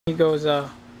He goes, I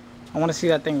want to see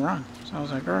that thing run. So I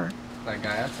was like, alright. That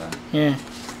guy outside? Yeah.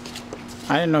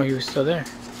 I didn't know he was still there.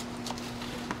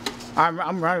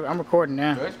 I'm recording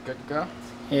now. Good to go.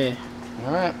 Yeah.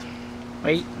 Alright.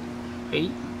 Wait.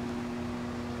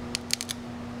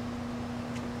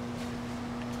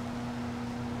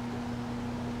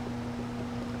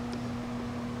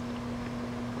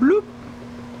 Bloop.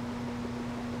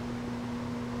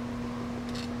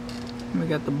 We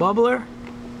got the bubbler.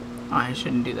 Oh, I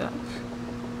shouldn't do that.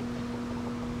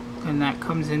 And that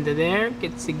comes into there,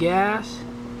 gets the gas,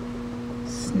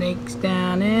 snakes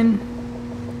down in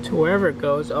to wherever it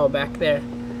goes. Oh, back there.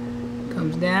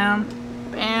 Comes down,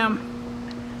 bam.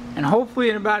 And hopefully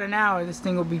in about an hour, this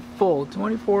thing will be full,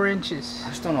 24 inches. I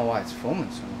just don't know why it's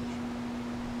foaming so much.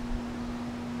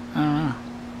 I don't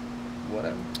know.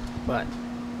 Whatever. But,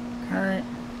 current,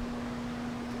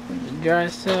 the dry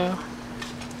cell.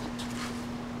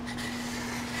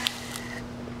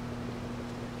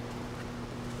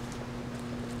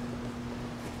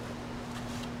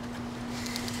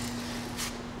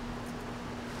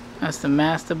 That's the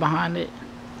master behind it.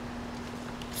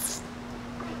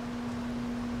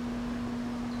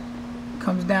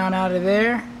 Comes down out of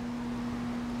there,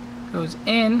 goes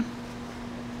in,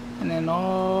 and then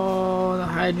all the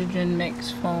hydrogen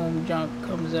mix foam junk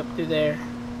comes up through there.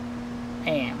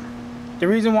 Bam. The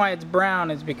reason why it's brown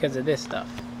is because of this stuff.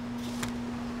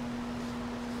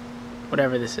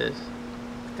 Whatever this is.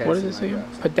 What is this again?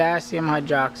 Potassium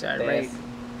hydroxide, right?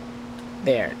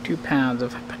 There, 2 pounds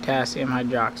of potassium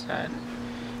hydroxide.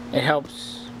 It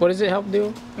helps. What does it help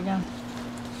do again?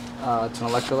 It's an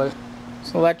electrolyte.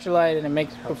 It's an electrolyte, and it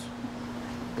makes Helps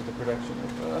with the production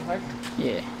of hydrogen.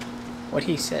 yeah, what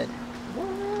he said.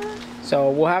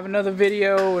 So we'll have another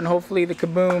video and hopefully the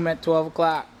kaboom at 12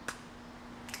 o'clock,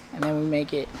 and then we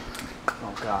make it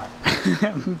Oh God.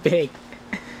 big.